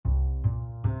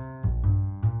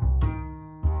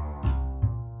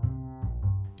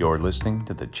You're listening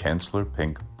to the Chancellor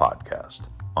Pink Podcast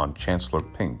on Chancellor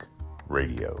Pink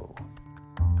Radio.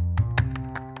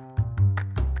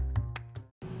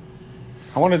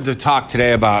 I wanted to talk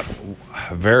today about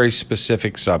a very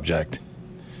specific subject,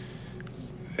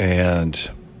 and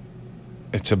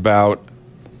it's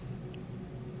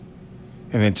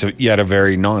yet a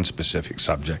very non-specific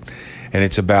subject, and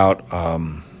it's about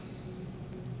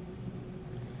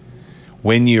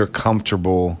when you're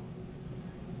comfortable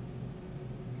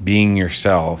being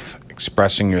yourself,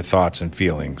 expressing your thoughts and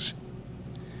feelings,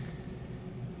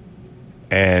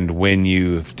 and when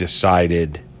you've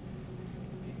decided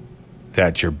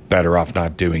that you're better off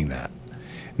not doing that.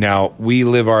 Now, we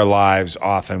live our lives,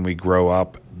 often we grow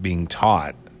up being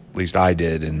taught, at least I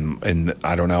did, and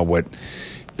I don't know what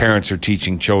parents are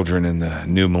teaching children in the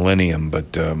new millennium,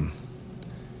 but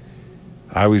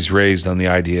I was raised on the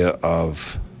idea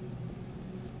of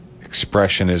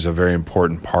expression is a very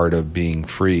important part of being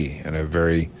free and a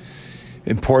very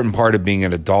important part of being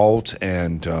an adult,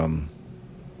 and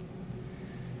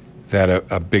that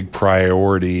a big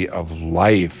priority of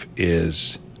life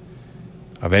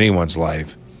of anyone's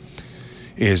life,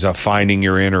 is finding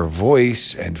your inner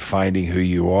voice and finding who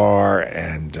you are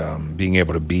and being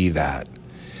able to be that.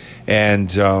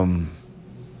 And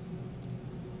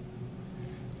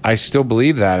I still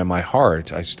believe that in my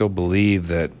heart. I still believe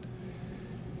that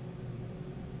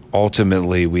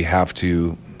ultimately we have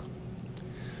to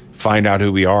find out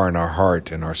who we are in our heart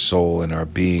and our soul and our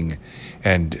being,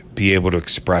 and be able to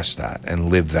express that and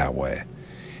live that way.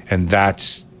 And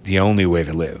that's the only way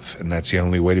to live, and that's the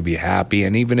only way to be happy.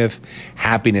 And even if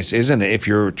happiness isn't, if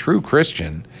you're a true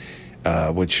Christian,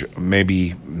 which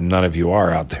maybe none of you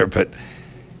are out there, but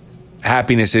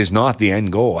happiness is not the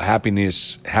end goal.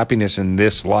 Happiness in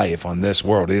this life, on this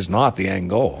world, is not the end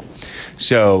goal.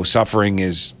 So suffering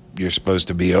is, you're supposed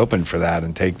to be open for that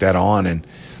and take that on and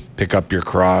pick up your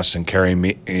cross and carry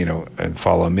me, and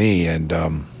follow me.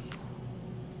 And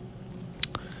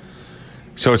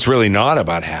so it's really not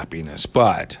about happiness.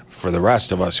 But for the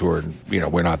rest of us who are,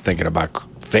 we're not thinking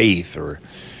about faith or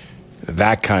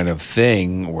that kind of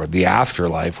thing or the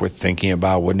afterlife, we're thinking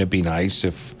about, wouldn't it be nice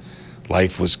if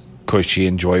life was cushy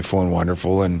and joyful and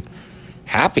wonderful and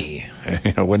happy?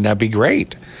 Wouldn't that be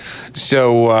great?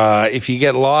 So if you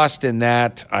get lost in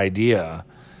that idea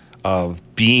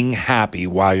of being happy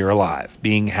while you're alive,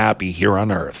 being happy here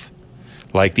on earth,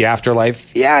 like the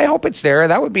afterlife, yeah, I hope it's there.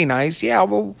 That would be nice. Yeah,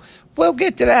 we'll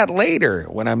get to that later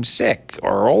when I'm sick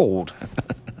or old.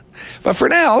 But for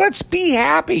now, let's be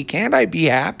happy. Can't I be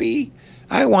happy?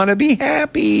 I want to be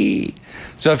happy.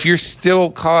 So if you're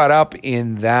still caught up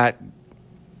in that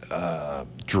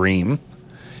dream,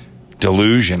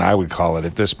 delusion, I would call it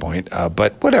at this point.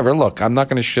 But whatever, look, I'm not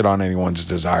going to shit on anyone's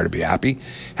desire to be happy.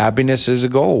 Happiness is a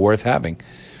goal worth having.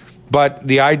 But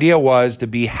the idea was, to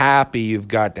be happy, you've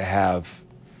got to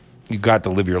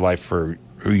live your life for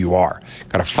who you are.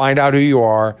 Got to find out who you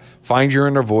are, find your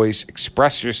inner voice,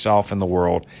 express yourself in the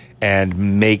world,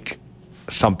 and make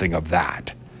something of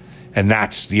that. And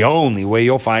that's the only way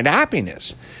you'll find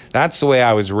happiness. That's the way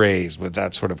I was raised, with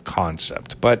that sort of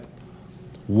concept. But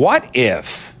what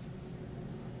if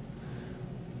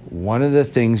one of the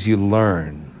things you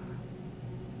learn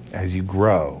as you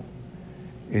grow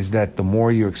is that the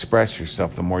more you express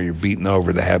yourself, the more you're beaten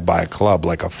over the head by a club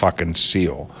like a fucking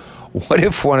seal? What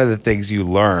if one of the things you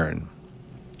learn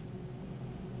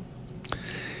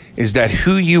is that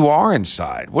who you are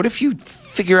inside? What if you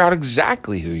figure out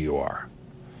exactly who you are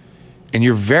and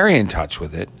you're very in touch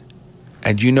with it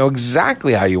and you know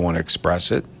exactly how you want to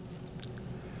express it?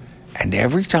 And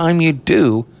every time you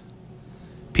do,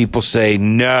 people say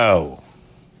no,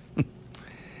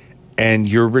 and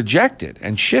you're rejected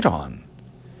and shit on,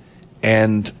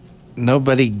 and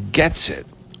nobody gets it,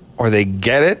 or they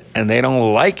get it and they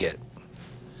don't like it.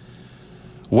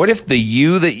 What if the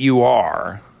you that you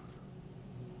are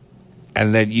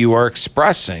and that you are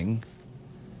expressing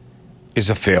is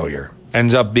a failure,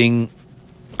 ends up being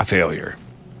a failure,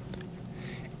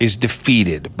 is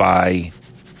defeated by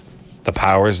the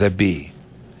powers that be?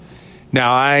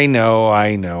 Now, I know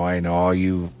all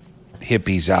you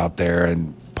hippies out there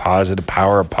and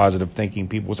power of positive thinking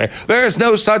people say, there's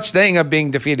no such thing of being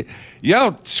defeated.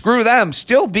 Screw them.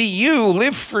 Still be you.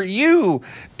 Live for you.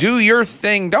 Do your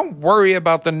thing. Don't worry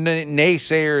about the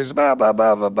naysayers. Blah, blah,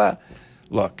 blah, blah, blah.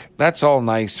 Look, that's all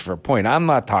nice for a point. I'm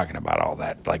not talking about all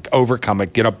that. Like, overcome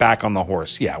it, get up back on the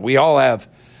horse. Yeah, we all have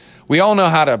we all know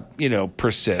how to,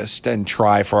 persist and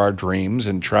try for our dreams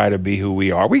and try to be who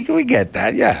we are. We get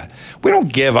that, yeah. We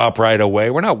don't give up right away.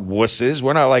 We're not wusses.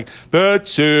 We're not like,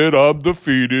 that's it, I'm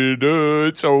defeated,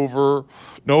 it's over.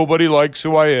 Nobody likes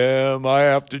who I am. I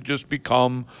have to just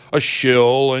become a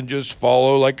shill and just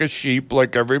follow like a sheep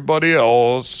like everybody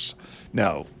else.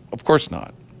 No, of course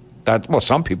not.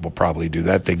 Some people probably do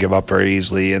that. They give up very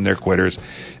easily and they're quitters.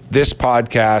 This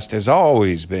podcast has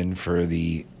always been for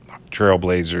the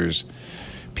trailblazers,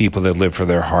 people that live for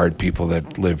their heart, people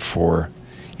that live for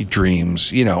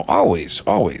dreams,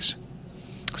 always.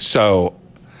 So,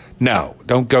 no,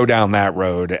 don't go down that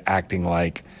road acting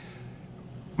like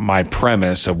my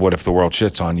premise of what if the world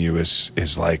shits on you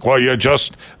is like, well, you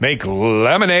just make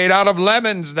lemonade out of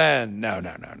lemons then. No.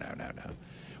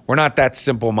 We're not that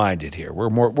simple-minded here.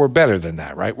 We're better than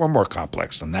that, right? We're more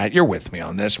complex than that. You're with me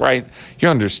on this, right? You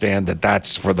understand that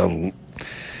that's for the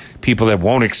people that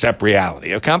won't accept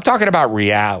reality. Okay, I'm talking about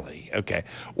reality. Okay,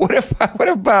 what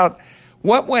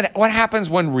happens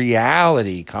when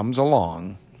reality comes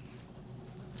along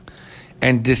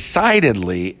and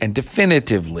decidedly and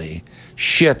definitively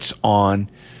shits on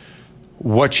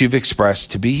what you've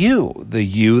expressed to be you, the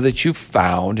you that you've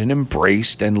found and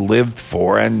embraced and lived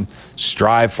for and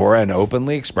strive for and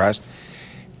openly expressed,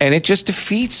 and it just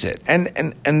defeats it.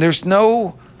 And there's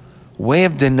no way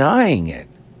of denying it.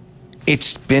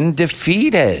 It's been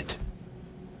defeated.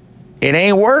 It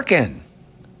ain't working.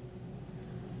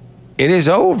 It is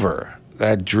over.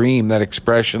 That dream, that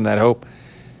expression, that hope.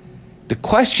 The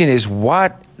question is,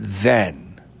 what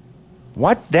then?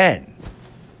 What then?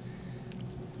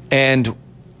 And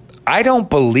I don't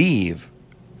believe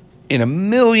in a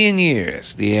million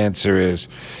years the answer is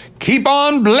keep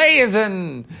on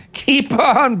blazing, keep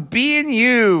on being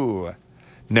you.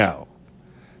 No.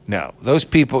 Those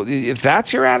people, if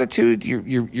that's your attitude,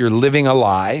 you're living a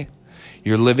lie.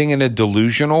 You're living in a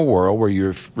delusional world where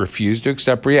you refuse to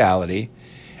accept reality.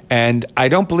 And I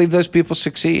don't believe those people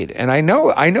succeed. And I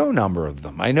know a number of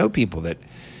them. I know people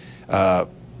that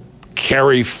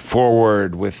carry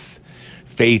forward with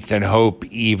faith and hope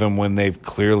even when they've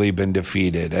clearly been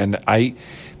defeated. And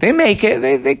they make it,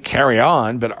 they carry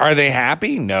on, but are they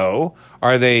happy? No.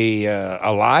 Are they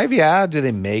alive? Yeah. Do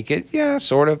they make it? Yeah,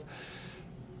 sort of.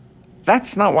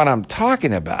 That's not what I'm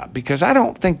talking about, because I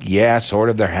don't think, sort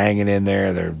of, they're hanging in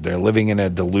there. They're living in a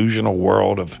delusional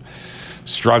world of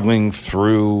struggling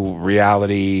through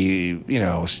reality,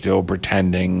 still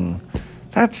pretending.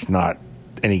 That's not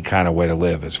any kind of way to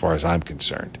live as far as I'm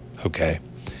concerned, okay?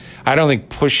 I don't think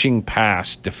pushing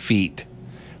past defeat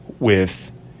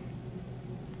with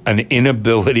an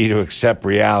inability to accept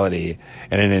reality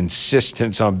and an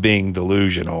insistence on being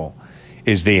delusional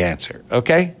is the answer,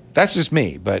 okay? That's just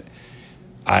me, but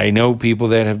I know people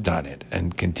that have done it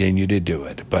and continue to do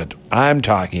it. But I'm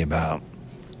talking about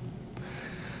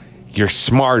you're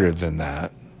smarter than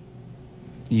that.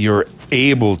 You're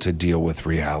able to deal with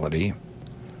reality,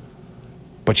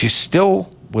 but you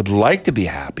still would like to be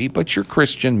happy, but you're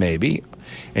Christian maybe,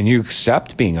 and you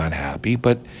accept being unhappy.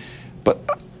 But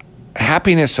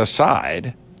happiness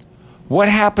aside, what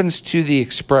happens to the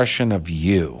expression of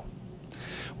you?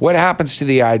 What happens to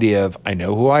the idea of, I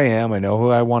know who I am, I know who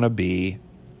I want to be,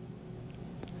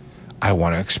 I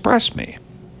want to express me,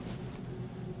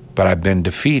 but I've been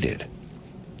defeated.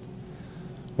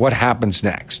 What happens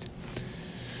next?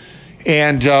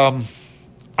 And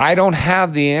I don't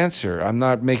have the answer. I'm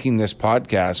not making this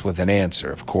podcast with an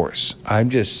answer, of course.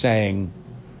 I'm just saying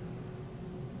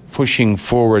pushing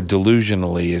forward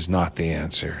delusionally is not the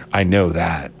answer. I know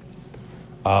that.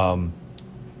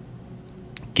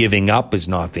 Giving up is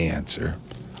not the answer.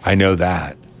 I know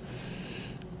that.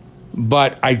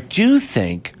 But I do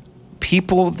think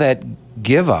people that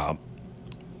give up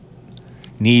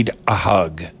need a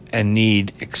hug and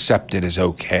need accepted as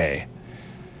okay.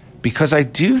 Because I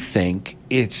do think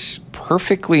it's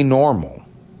perfectly normal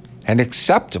and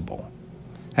acceptable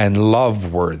and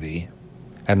love-worthy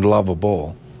and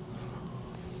lovable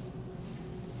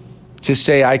to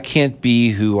say, I can't be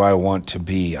who I want to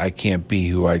be. I can't be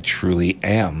who I truly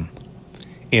am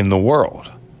in the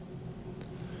world.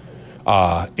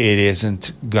 It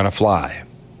isn't going to fly.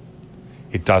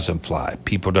 It doesn't fly.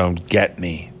 People don't get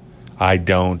me. I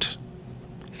don't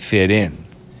fit in.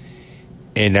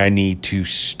 And I need to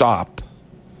stop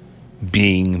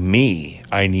being me.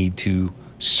 I need to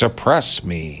suppress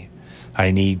me.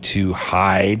 I need to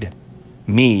hide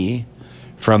me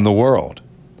from the world.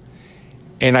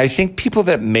 And I think people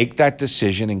that make that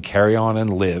decision and carry on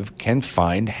and live can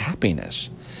find happiness.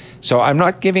 So I'm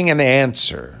not giving an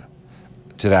answer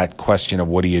to that question of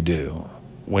what do you do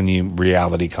when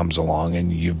reality comes along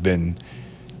and you've been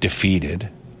defeated.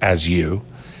 as you.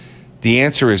 The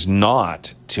answer is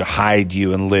not to hide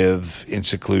you and live in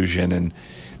seclusion, and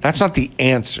that's not the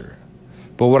answer.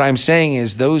 But what I'm saying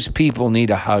is those people need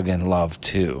a hug and love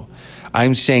too.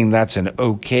 I'm saying that's an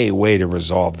okay way to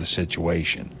resolve the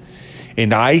situation.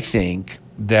 And I think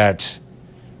that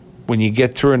when you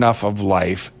get through enough of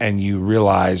life and you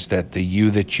realize that the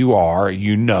you that you are,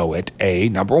 you know it,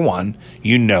 number one,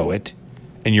 you know it,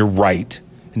 and you're right.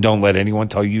 And don't let anyone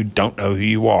tell you don't know who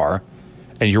you are,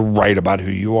 and you're right about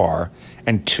who you are.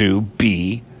 And two,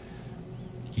 B,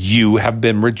 you have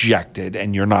been rejected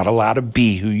and you're not allowed to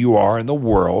be who you are in the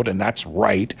world, and that's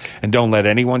right. And don't let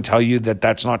anyone tell you that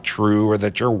that's not true or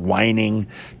that you're whining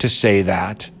to say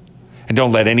that. And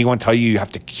don't let anyone tell you you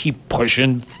have to keep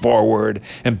pushing forward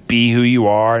and be who you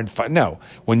are. And no,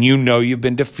 when you know you've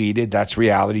been defeated, that's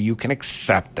reality. You can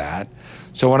accept that.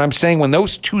 So what I'm saying, when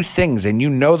those two things, and you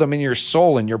know them in your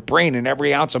soul and your brain and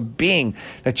every ounce of being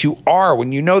that you are,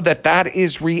 when you know that that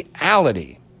is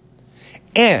reality,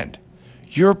 and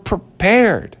you're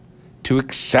prepared to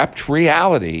accept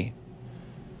reality,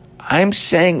 I'm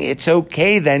saying it's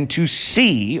okay then to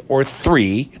see, or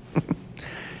three,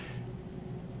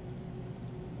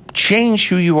 change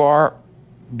who you are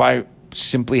by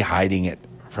simply hiding it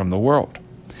from the world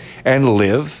and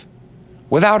live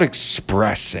without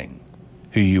expressing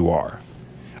who you are.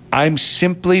 I'm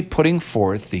simply putting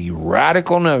forth the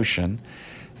radical notion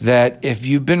that if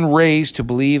you've been raised to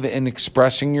believe in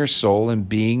expressing your soul and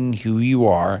being who you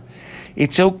are,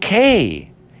 it's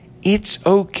okay. It's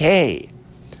okay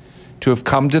to have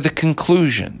come to the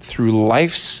conclusion through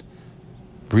life's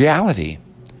reality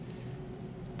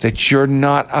that you're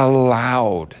not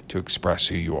allowed to express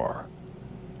who you are,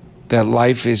 that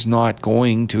life is not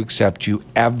going to accept you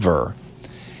ever,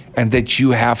 and that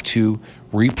you have to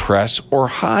repress or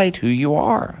hide who you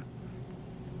are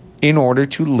in order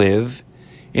to live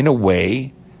in a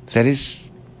way that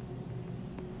is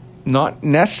not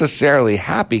necessarily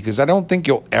happy, because I don't think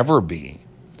you'll ever be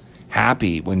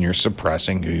happy when you're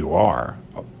suppressing who you are,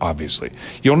 obviously.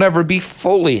 You'll never be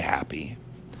fully happy.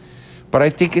 But I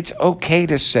think it's okay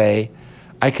to say,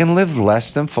 I can live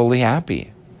less than fully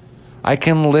happy. I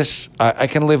can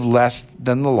live less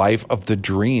than the life of the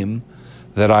dream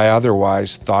that I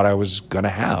otherwise thought I was going to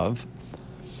have.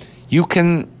 You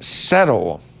can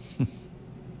settle.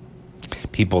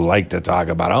 People like to talk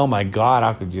about, oh my God,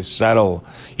 how could you settle?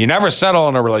 You never settle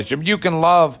in a relationship. You can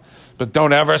love, but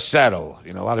don't ever settle.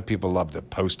 You know, a lot of people love to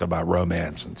post about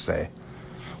romance and say,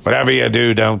 whatever you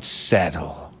do, don't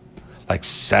settle. Like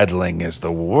settling is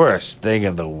the worst thing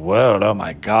in the world. Oh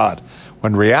my God.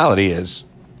 When reality is,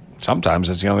 sometimes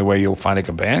it's the only way you'll find a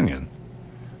companion,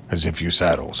 is if you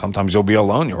settle. Sometimes you'll be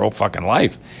alone your whole fucking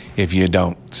life if you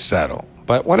don't settle.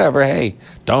 But whatever, hey,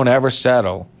 don't ever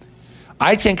settle.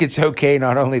 I think it's okay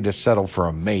not only to settle for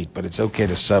a mate, but it's okay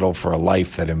to settle for a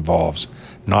life that involves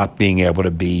not being able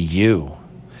to be you.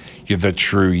 You're the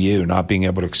true you, not being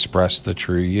able to express the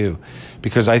true you.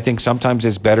 Because I think sometimes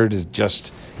it's better to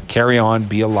just carry on,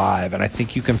 be alive. And I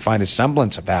think you can find a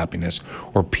semblance of happiness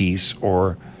or peace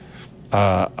or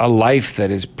a life that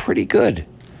is pretty good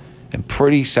and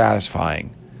pretty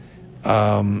satisfying.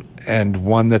 And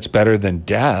one that's better than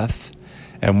death,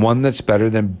 and one that's better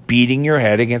than beating your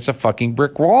head against a fucking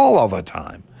brick wall all the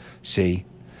time. See,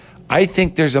 I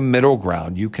think there's a middle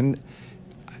ground. You can,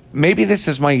 maybe this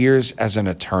is my years as an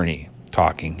attorney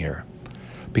talking here,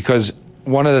 because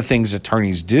one of the things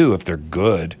attorneys do, if they're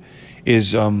good,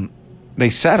 is they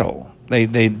settle.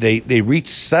 They reach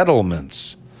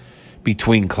settlements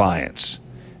between clients.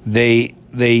 They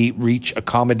reach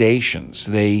accommodations.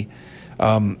 They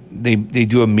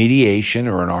do a mediation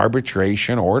or an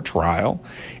arbitration or a trial,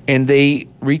 and they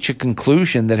reach a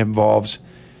conclusion that involves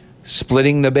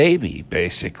splitting the baby,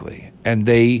 basically. And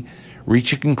they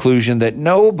reach a conclusion that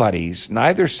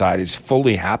neither side is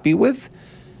fully happy with,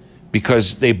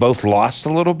 because they both lost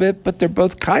a little bit, but they're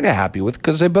both kind of happy with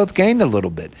because they both gained a little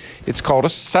bit. It's called a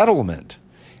settlement.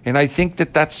 And I think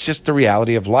that that's just the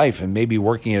reality of life. And maybe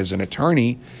working as an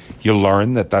attorney, you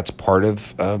learn that that's part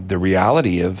of the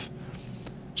reality of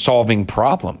solving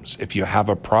problems. If you have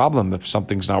a problem, if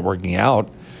something's not working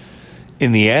out,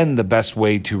 in the end, the best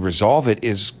way to resolve it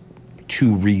is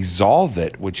to resolve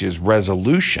it, which is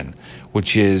resolution,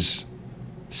 which is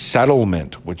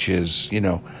settlement, which is,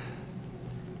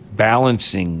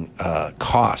 balancing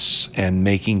costs and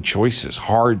making choices,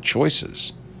 hard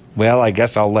choices. Well, I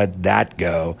guess I'll let that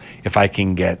go if I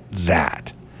can get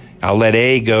that. I'll let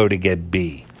A go to get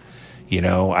B.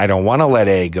 I don't want to let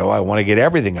A go. I want to get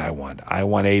everything I want. I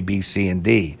want A, B, C, and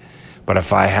D. But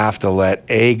if I have to let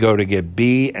A go to get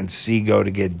B and C go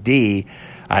to get D,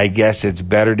 I guess it's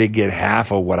better to get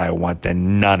half of what I want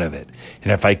than none of it.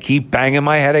 And if I keep banging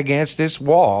my head against this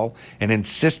wall and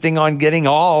insisting on getting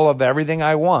all of everything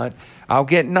I want, I'll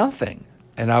get nothing,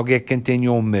 and I'll get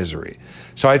continual misery.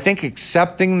 So I think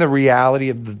accepting the reality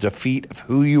of the defeat of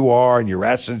who you are and your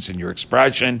essence and your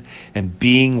expression and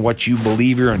being what you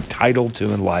believe you're entitled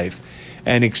to in life,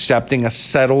 and accepting a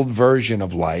settled version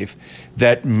of life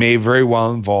that may very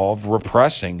well involve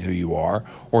repressing who you are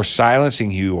or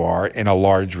silencing who you are in a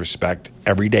large respect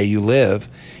every day you live,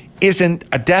 isn't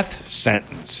a death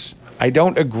sentence. I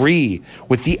don't agree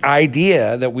with the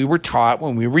idea that we were taught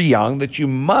when we were young that you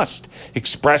must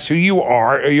express who you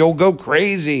are or you'll go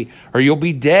crazy or you'll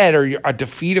be dead, or a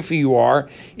defeat of who you are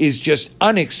is just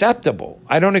unacceptable.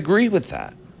 I don't agree with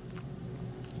that.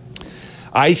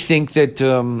 I think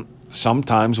that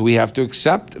sometimes we have to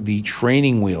accept the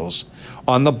training wheels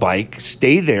on the bike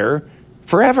stay there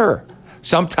forever.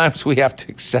 Sometimes we have to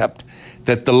accept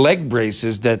that the leg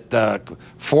braces that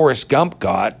Forrest Gump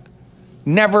got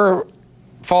never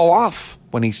fall off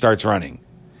when he starts running.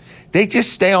 They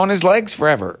just stay on his legs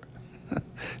forever.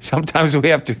 Sometimes we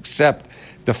have to accept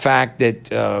the fact that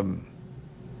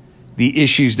the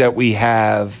issues that we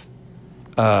have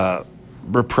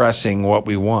repressing what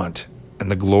we want and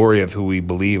the glory of who we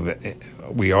believe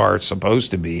we are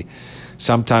supposed to be,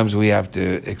 sometimes we have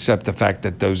to accept the fact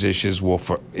that those issues will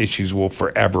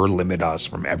forever limit us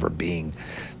from ever being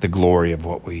the glory of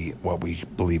what we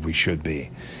believe we should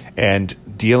be.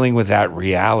 And dealing with that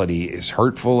reality is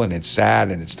hurtful, and it's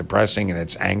sad, and it's depressing, and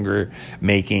it's anger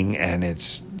making, and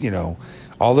it's,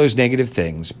 all those negative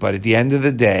things. But at the end of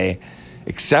the day,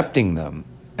 accepting them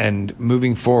and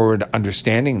moving forward,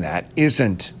 understanding that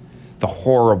isn't the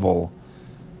horrible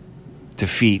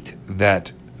defeat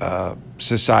that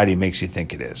society makes you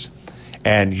think it is.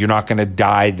 And you're not going to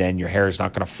die then. Your hair is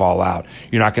not going to fall out.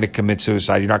 You're not going to commit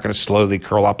suicide. You're not going to slowly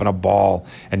curl up in a ball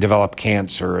and develop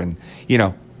cancer. And,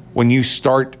 when you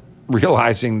start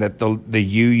realizing that the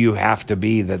you have to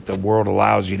be, that the world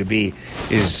allows you to be,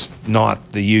 is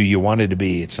not the you wanted to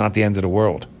be, it's not the end of the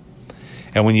world.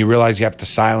 And when you realize you have to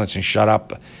silence and shut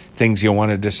up things you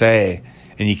wanted to say,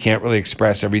 and you can't really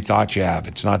express every thought you have,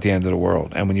 it's not the end of the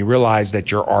world. And when you realize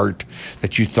that your art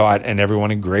that you thought and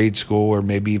everyone in grade school or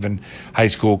maybe even high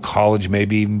school, college,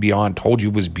 maybe even beyond told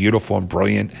you was beautiful and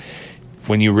brilliant,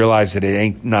 when you realize that it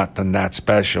ain't nothing that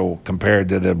special compared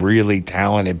to the really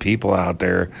talented people out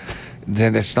there,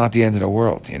 then it's not the end of the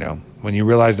world, When you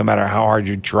realize no matter how hard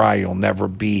you try, you'll never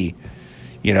be,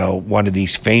 one of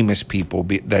these famous people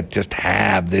that just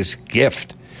have this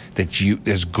gift. That you,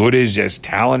 as good as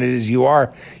talented as you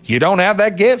are, you don't have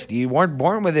that gift. You weren't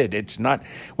born with it. It's not,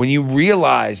 when you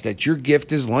realize that your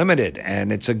gift is limited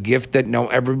and it's a gift that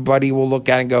everybody will look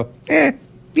at and go,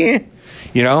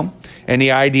 and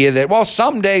the idea that, well,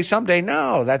 someday,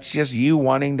 no, that's just you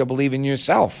wanting to believe in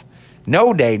yourself.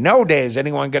 No day is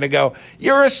anyone going to go,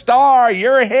 you're a star,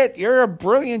 you're a hit, you're a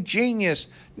brilliant genius.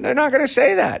 They're not going to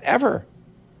say that ever.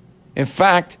 In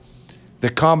fact, the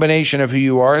combination of who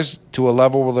you are is to a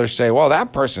level where they say, well,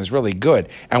 that person's really good,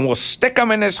 and we'll stick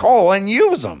them in this hole and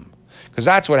use them. Because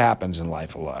that's what happens in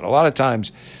life a lot. A lot of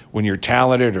times when you're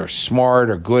talented or smart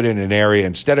or good in an area,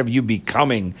 instead of you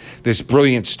becoming this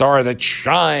brilliant star that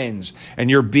shines and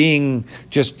your being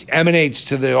just emanates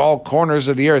to all corners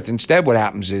of the earth, instead what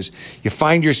happens is you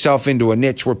find yourself into a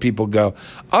niche where people go,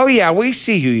 oh yeah, we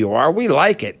see who you are, we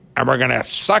like it. And we're going to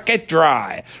suck it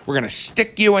dry. We're going to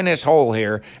stick you in this hole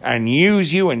here and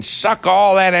use you and suck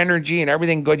all that energy and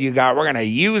everything good you got. We're going to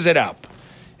use it up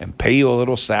and pay you a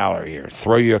little salary or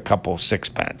throw you a couple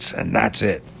sixpence. And that's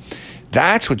it.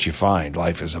 That's what you find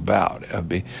life is about.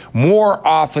 More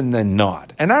often than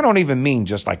not. And I don't even mean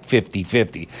just like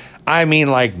 50-50. I mean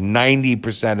like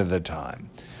 90% of the time.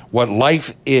 What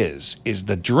life is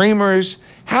the dreamers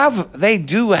they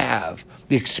do have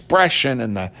the expression,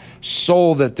 and the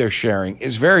soul that they're sharing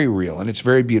is very real and it's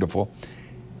very beautiful.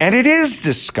 And it is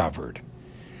discovered.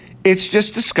 It's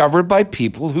just discovered by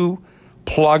people who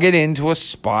plug it into a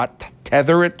spot,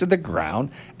 tether it to the ground,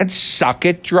 and suck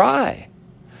it dry.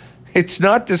 It's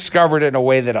not discovered in a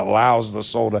way that allows the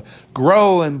soul to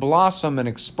grow and blossom and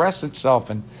express itself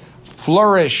and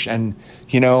flourish. And,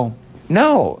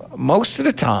 no, most of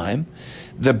the time,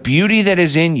 the beauty that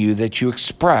is in you that you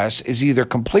express is either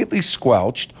completely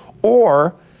squelched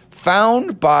or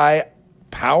found by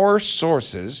power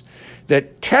sources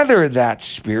that tether that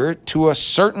spirit to a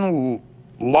certain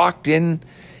locked-in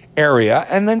area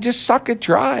and then just suck it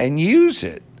dry and use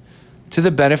it to the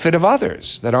benefit of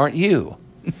others that aren't you.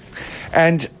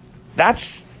 And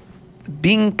that's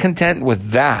being content with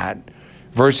that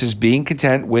versus being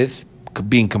content with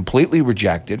being completely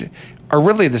rejected are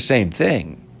really the same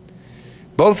thing.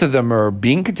 Both of them are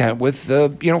being content with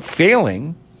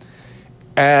failing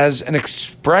as an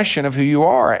expression of who you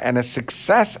are and a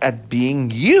success at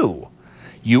being you.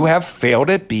 You have failed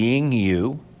at being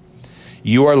you.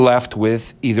 You are left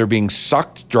with either being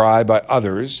sucked dry by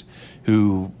others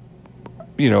who,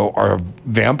 are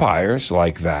vampires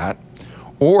like that,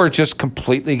 or just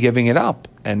completely giving it up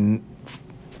and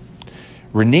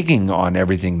reneging on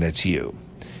everything that's you.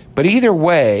 But either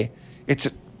way, it's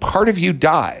part of you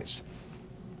dies,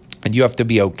 and you have to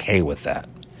be okay with that.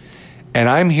 And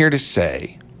I'm here to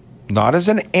say, not as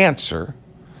an answer,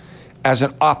 as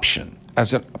an option,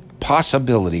 as a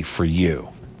possibility for you.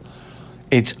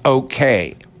 It's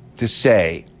okay to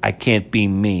say, I can't be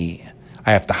me.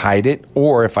 I have to hide it,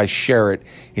 or if I share it,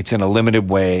 it's in a limited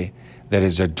way that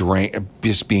is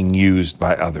just being used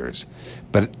by others.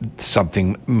 But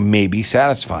something may be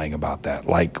satisfying about that,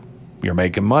 like you're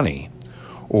making money,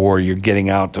 or you're getting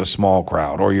out to a small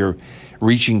crowd, or you're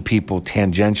reaching people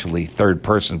tangentially, third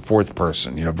person, fourth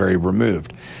person, very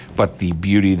removed. But the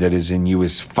beauty that is in you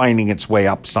is finding its way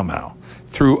up somehow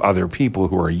through other people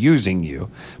who are using you.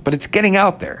 But it's getting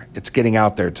out there. It's getting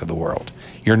out there to the world.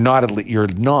 You're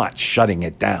not shutting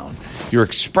it down. You're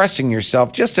expressing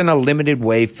yourself just in a limited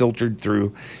way, filtered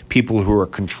through people who are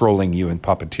controlling you and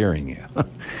puppeteering you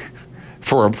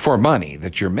for money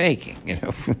that you're making,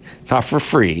 not for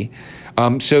free.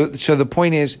 So the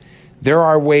point is, there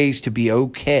are ways to be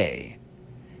okay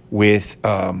with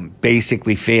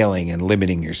basically failing and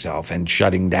limiting yourself and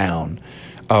shutting down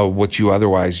what you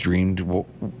otherwise dreamed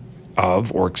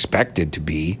of or expected to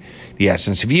be the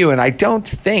essence of you. And I don't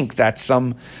think that's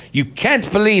you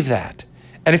can't believe that.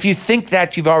 And if you think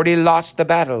that, you've already lost the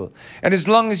battle. And as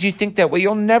long as you think that way,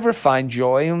 you'll never find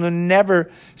joy. You'll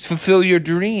never fulfill your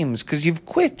dreams because you've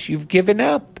quit. You've given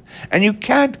up. And you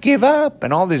can't give up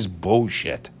and all this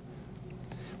bullshit.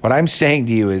 What I'm saying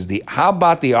to you is how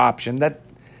about the option that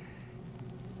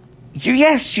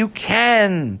you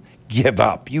can give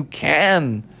up. You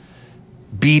can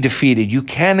be defeated. You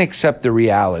can accept the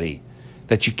reality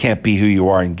that you can't be who you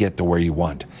are and get to where you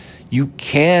want. You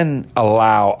can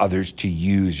allow others to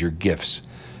use your gifts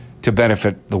to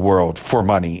benefit the world for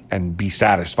money and be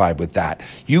satisfied with that.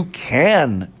 You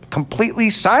can completely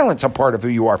silence a part of who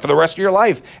you are for the rest of your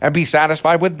life and be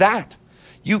satisfied with that.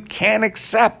 You can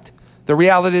accept the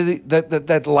reality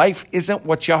that life isn't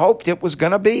what you hoped it was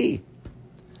going to be.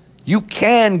 You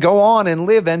can go on and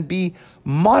live and be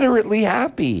moderately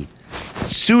happy,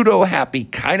 pseudo-happy,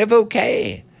 kind of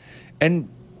okay, and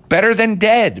better off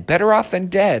than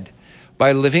dead,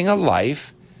 by living a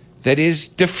life that is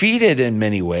defeated in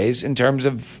many ways in terms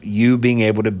of you being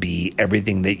able to be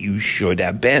everything that you should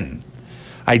have been.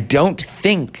 I don't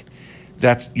think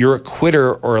that you're a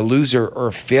quitter or a loser or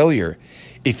a failure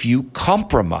if you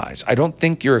compromise. I don't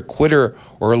think you're a quitter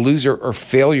or a loser or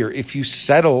failure if you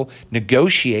settle,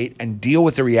 negotiate, and deal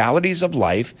with the realities of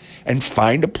life and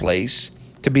find a place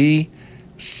to be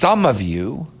some of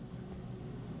you,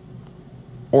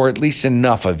 or at least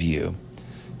enough of you,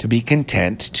 to be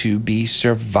content to be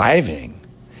surviving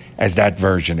as that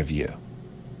version of you.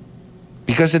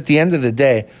 Because at the end of the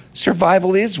day,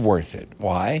 survival is worth it.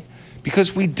 Why?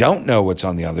 Because we don't know what's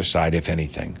on the other side, if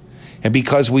anything. And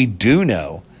because we do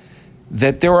know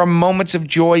that there are moments of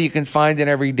joy you can find in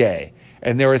every day.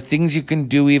 And there are things you can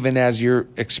do even as your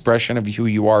expression of who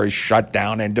you are is shut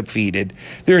down and defeated.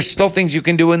 There are still things you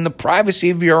can do in the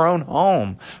privacy of your own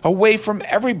home, away from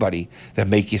everybody, that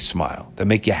make you smile, that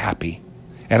make you happy.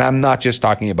 And I'm not just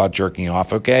talking about jerking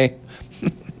off, okay?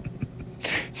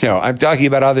 No, I'm talking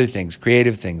about other things,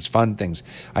 creative things, fun things.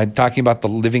 I'm talking about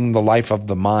living the life of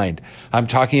the mind. I'm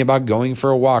talking about going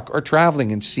for a walk or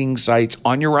traveling and seeing sights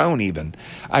on your own even.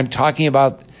 I'm talking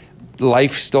about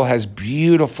life still has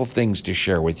beautiful things to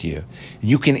share with you.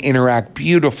 You can interact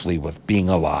beautifully with being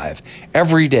alive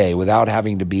every day without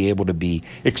having to be able to be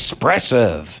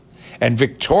expressive and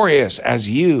victorious as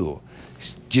you.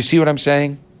 Do you see what I'm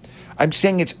saying? I'm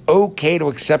saying it's okay to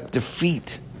accept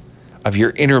defeat of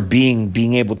your inner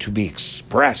being able to be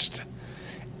expressed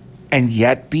and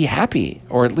yet be happy,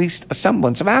 or at least a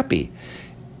semblance of happy,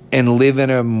 and live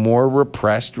in a more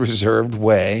repressed, reserved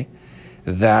way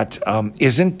that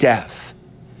isn't death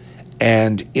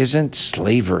and isn't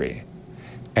slavery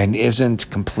and isn't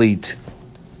complete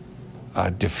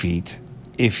defeat.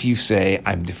 If you say,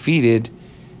 I'm defeated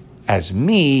as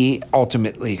me,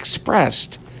 ultimately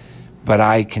expressed, but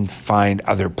I can find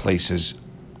other places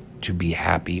to be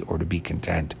happy or to be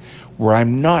content where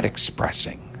I'm not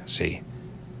expressing, see?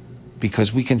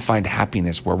 Because we can find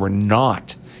happiness where we're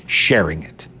not sharing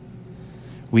it,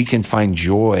 We can find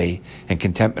joy and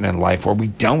contentment in life where we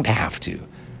don't have to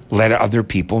let other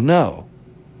people know.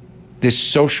 This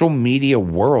social media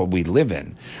world we live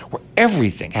in, where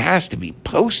everything has to be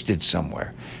posted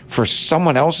somewhere for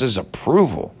someone else's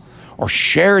approval or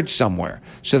shared somewhere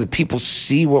so that people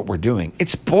see what we're doing.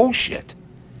 It's bullshit.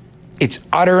 It's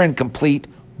utter and complete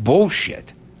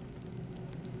bullshit.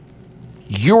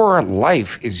 Your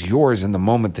life is yours in the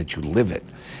moment that you live it.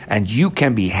 And you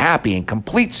can be happy in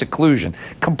complete seclusion,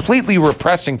 completely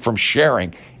repressing from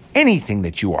sharing anything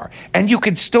that you are. And you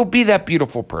can still be that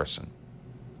beautiful person.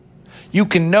 You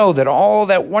can know that all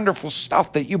that wonderful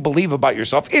stuff that you believe about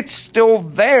yourself, it's still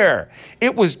there.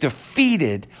 It was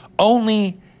defeated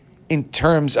only in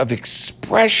terms of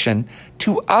expression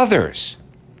to others.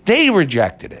 They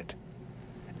rejected it.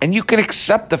 And you can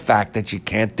accept the fact that you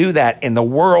can't do that in the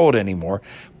world anymore.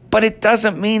 But it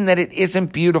doesn't mean that it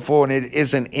isn't beautiful and it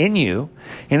isn't in you.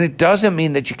 And it doesn't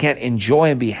mean that you can't enjoy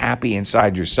and be happy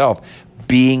inside yourself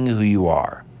being who you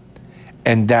are.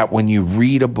 And that when you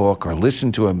read a book or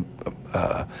listen to an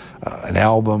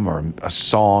album or a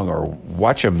song or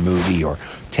watch a movie or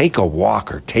take a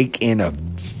walk or take in a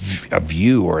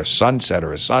view or a sunset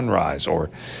or a sunrise or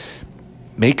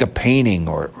make a painting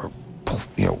or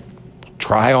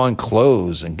try on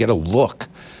clothes and get a look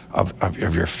of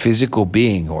your physical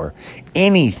being or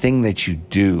anything that you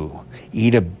do,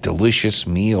 eat a delicious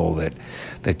meal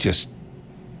that just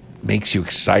makes you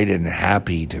excited and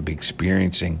happy to be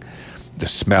experiencing the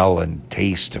smell and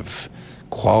taste of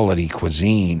quality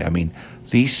cuisine. I mean,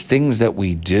 these things that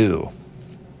we do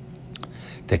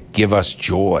that give us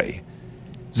joy,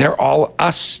 they're all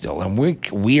us still, and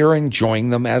we are enjoying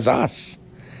them as us.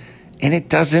 And it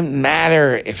doesn't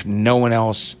matter if no one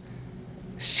else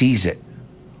sees it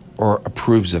or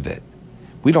approves of it.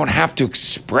 We don't have to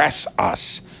express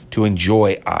us to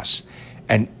enjoy us.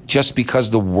 And just because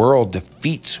the world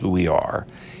defeats who we are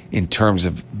in terms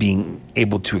of being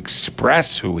able to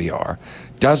express who we are,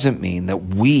 doesn't mean that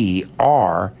we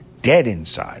are dead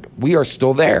inside. We are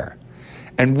still there.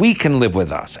 And we can live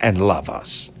with us and love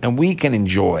us. And we can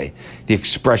enjoy the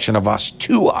expression of us,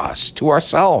 to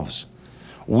ourselves.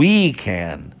 We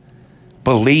can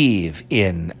believe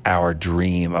in our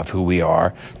dream of who we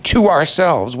are to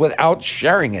ourselves without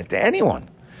sharing it to anyone.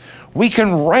 We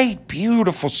can write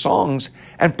beautiful songs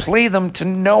and play them to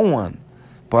no one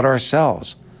but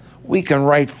ourselves. We can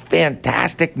write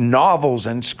fantastic novels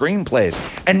and screenplays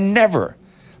and never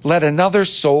let another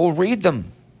soul read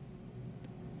them.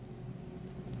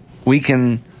 We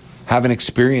can have an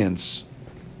experience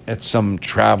at some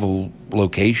travel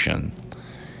location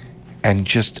and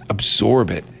just absorb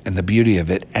it and the beauty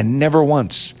of it and never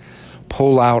once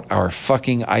pull out our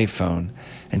fucking iPhone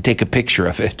and take a picture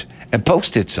of it and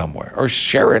post it somewhere or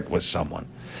share it with someone.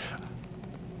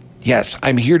 Yes,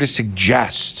 I'm here to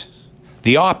suggest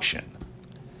the option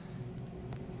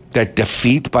that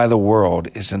defeat by the world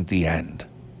isn't the end,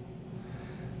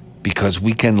 because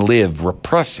we can live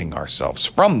repressing ourselves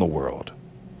from the world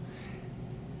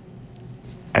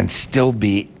and still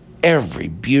be every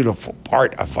beautiful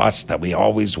part of us that we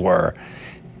always were,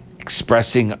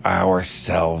 expressing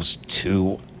ourselves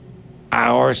to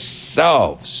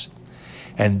ourselves.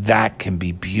 And that can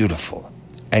be beautiful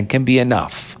and can be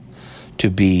enough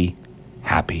to be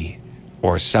happy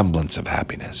or a semblance of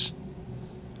happiness.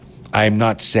 I'm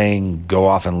not saying go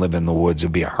off and live in the woods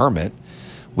and be a hermit.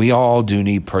 We all do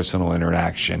need personal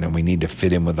interaction, and we need to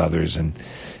fit in with others, and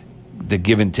the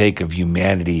give and take of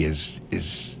humanity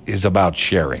is about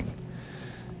sharing.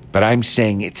 But I'm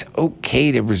saying it's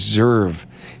okay to reserve.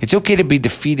 It's okay to be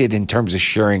defeated in terms of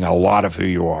sharing a lot of who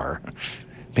you are,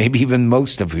 maybe even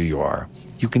most of who you are.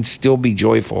 You can still be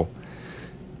joyful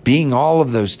being all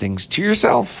of those things to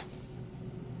yourself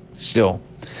still,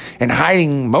 and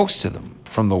hiding most of them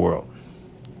from the world,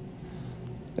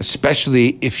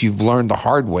 especially if you've learned the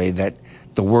hard way that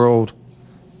the world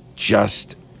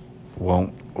just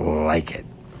won't like it,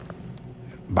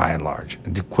 by and large.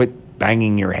 And to quit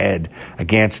banging your head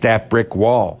against that brick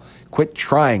wall. Quit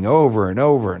trying over and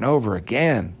over and over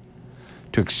again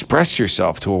to express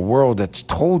yourself to a world that's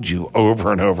told you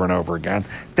over and over and over again,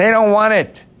 they don't want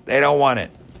it. They don't want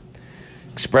it.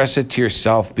 Express it to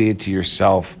yourself, be it to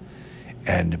yourself,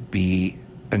 and be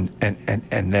and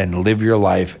then live your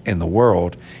life in the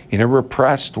world in a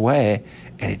repressed way,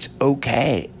 and it's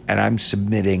okay. And I'm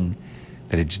submitting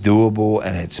that it's doable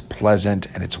and it's pleasant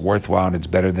and it's worthwhile and it's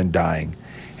better than dying,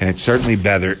 and it's certainly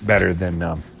better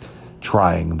than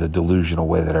trying the delusional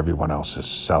way that everyone else is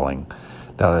selling,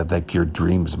 that your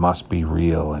dreams must be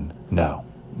real. And no,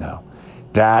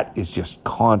 that is just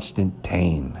constant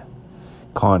pain.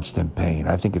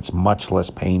 I think it's much less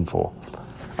painful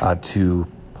to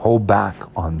hold back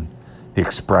on the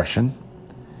expression.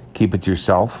 Keep it to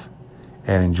yourself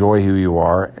and enjoy who you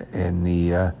are in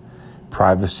the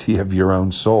privacy of your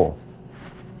own soul.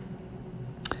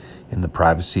 In the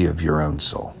privacy of your own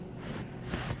soul.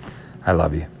 I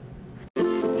love you.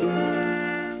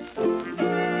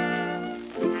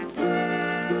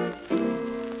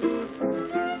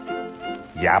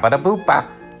 Yabba da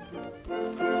boopa.